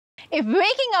If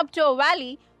waking up to a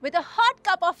valley with a hot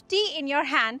cup of tea in your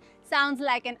hand sounds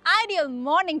like an ideal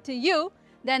morning to you,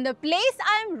 then the place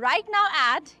I'm right now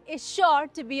at is sure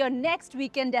to be your next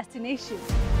weekend destination.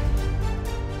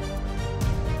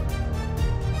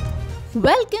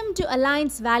 Welcome to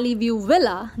Alliance Valley View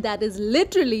Villa that is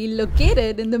literally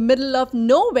located in the middle of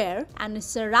nowhere and is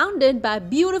surrounded by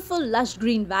beautiful lush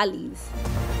green valleys.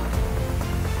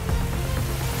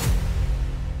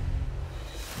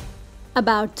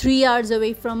 About 3 hours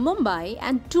away from Mumbai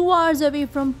and 2 hours away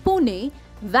from Pune,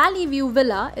 Valley View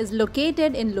Villa is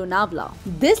located in Lonavala.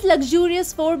 This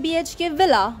luxurious 4 BHK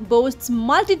villa boasts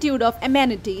multitude of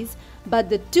amenities, but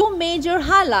the two major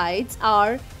highlights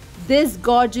are this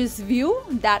gorgeous view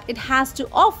that it has to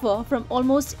offer from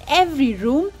almost every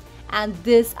room and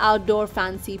this outdoor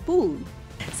fancy pool.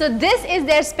 So this is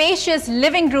their spacious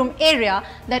living room area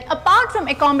that, apart from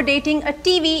accommodating a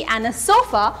TV and a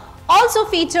sofa, also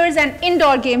features an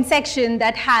indoor game section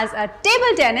that has a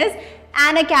table tennis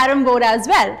and a carom board as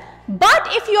well. But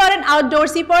if you are an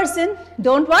outdoorsy person,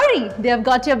 don't worry, they have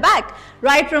got your back.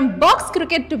 Right from box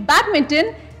cricket to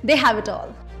badminton, they have it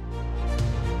all.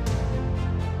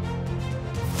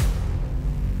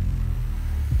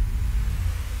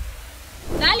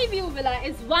 Valley View Villa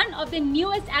is one of the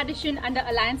newest addition under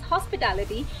Alliance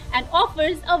Hospitality and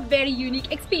offers a very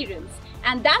unique experience.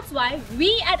 And that's why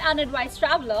we at Unadvised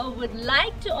Traveller would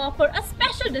like to offer a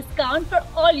special discount for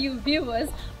all you viewers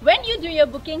when you do your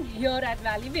booking here at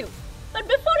Valley View. But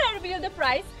before I reveal the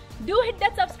price, do hit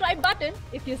that subscribe button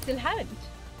if you still haven't.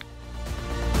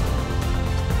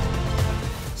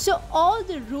 So all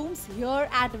the rooms here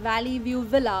at Valley View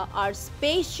Villa are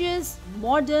spacious,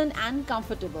 modern and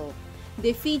comfortable.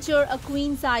 They feature a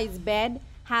queen-size bed,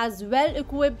 has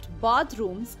well-equipped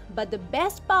bathrooms, but the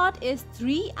best part is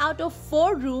 3 out of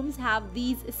 4 rooms have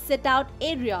these sit-out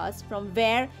areas from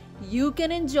where you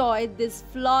can enjoy this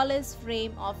flawless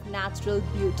frame of natural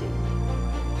beauty.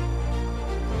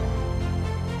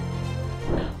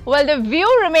 Well, the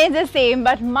view remains the same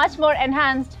but much more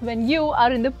enhanced when you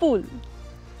are in the pool.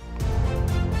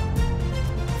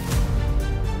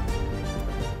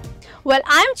 Well,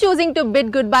 I'm choosing to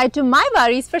bid goodbye to my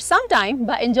worries for some time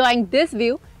by enjoying this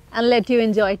view and let you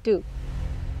enjoy too.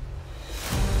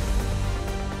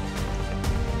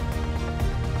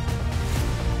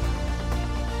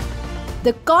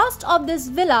 The cost of this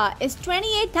villa is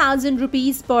 28,000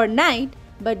 rupees per night,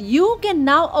 but you can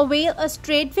now avail a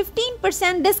straight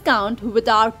 15% discount with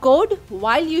our code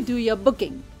while you do your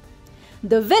booking.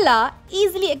 The villa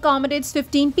easily accommodates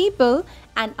 15 people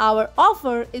and our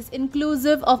offer is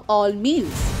inclusive of all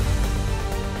meals.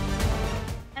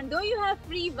 And though you have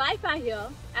free Wi-Fi here,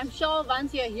 I'm sure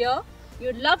once you're here,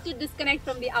 you'd love to disconnect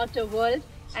from the outer world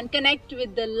and connect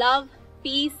with the love,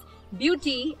 peace,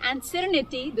 beauty and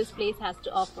serenity this place has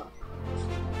to offer.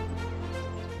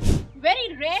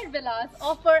 Very rare villas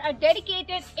offer a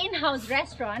dedicated in-house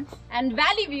restaurant and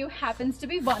Valley View happens to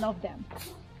be one of them.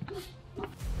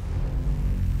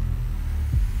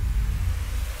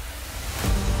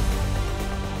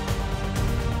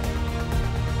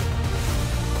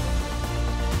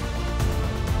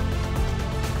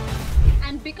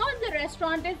 Because the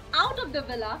restaurant is out of the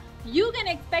villa, you can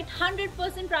expect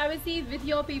 100% privacy with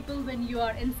your people when you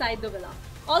are inside the villa.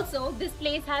 Also, this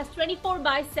place has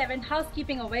 24/7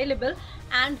 housekeeping available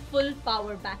and full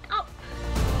power backup.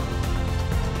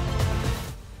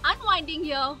 Unwinding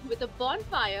here with a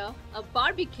bonfire, a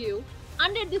barbecue,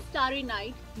 under the starry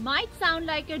night might sound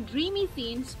like a dreamy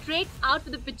scene straight out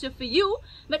of the picture for you,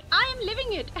 but I am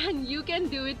living it and you can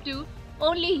do it too,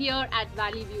 only here at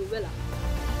Valley View Villa.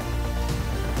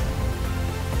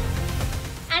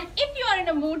 And if you are in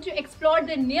a mood to explore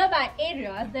the nearby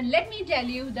areas, then let me tell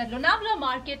you that Lonavala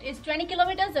market is 20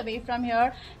 kilometers away from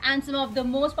here and some of the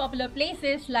most popular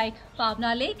places like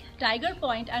Pavna Lake, Tiger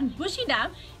Point and Bushy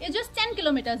Dam is just 10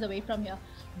 kilometers away from here.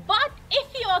 But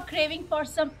if you are craving for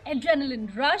some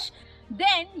adrenaline rush,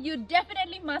 then you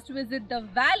definitely must visit the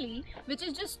valley, which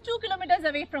is just 2 kilometers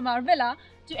away from our villa,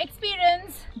 to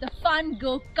experience the fun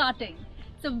go-karting.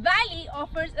 So Valley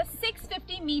offers a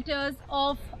 650 meters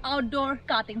of outdoor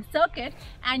karting circuit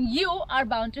and you are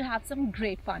bound to have some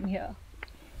great fun here.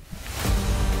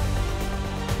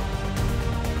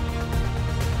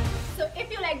 So if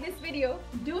you like this video,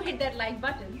 do hit that like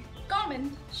button,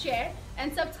 comment, share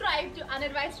and subscribe to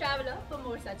Unadvised Traveller for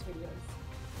more such videos.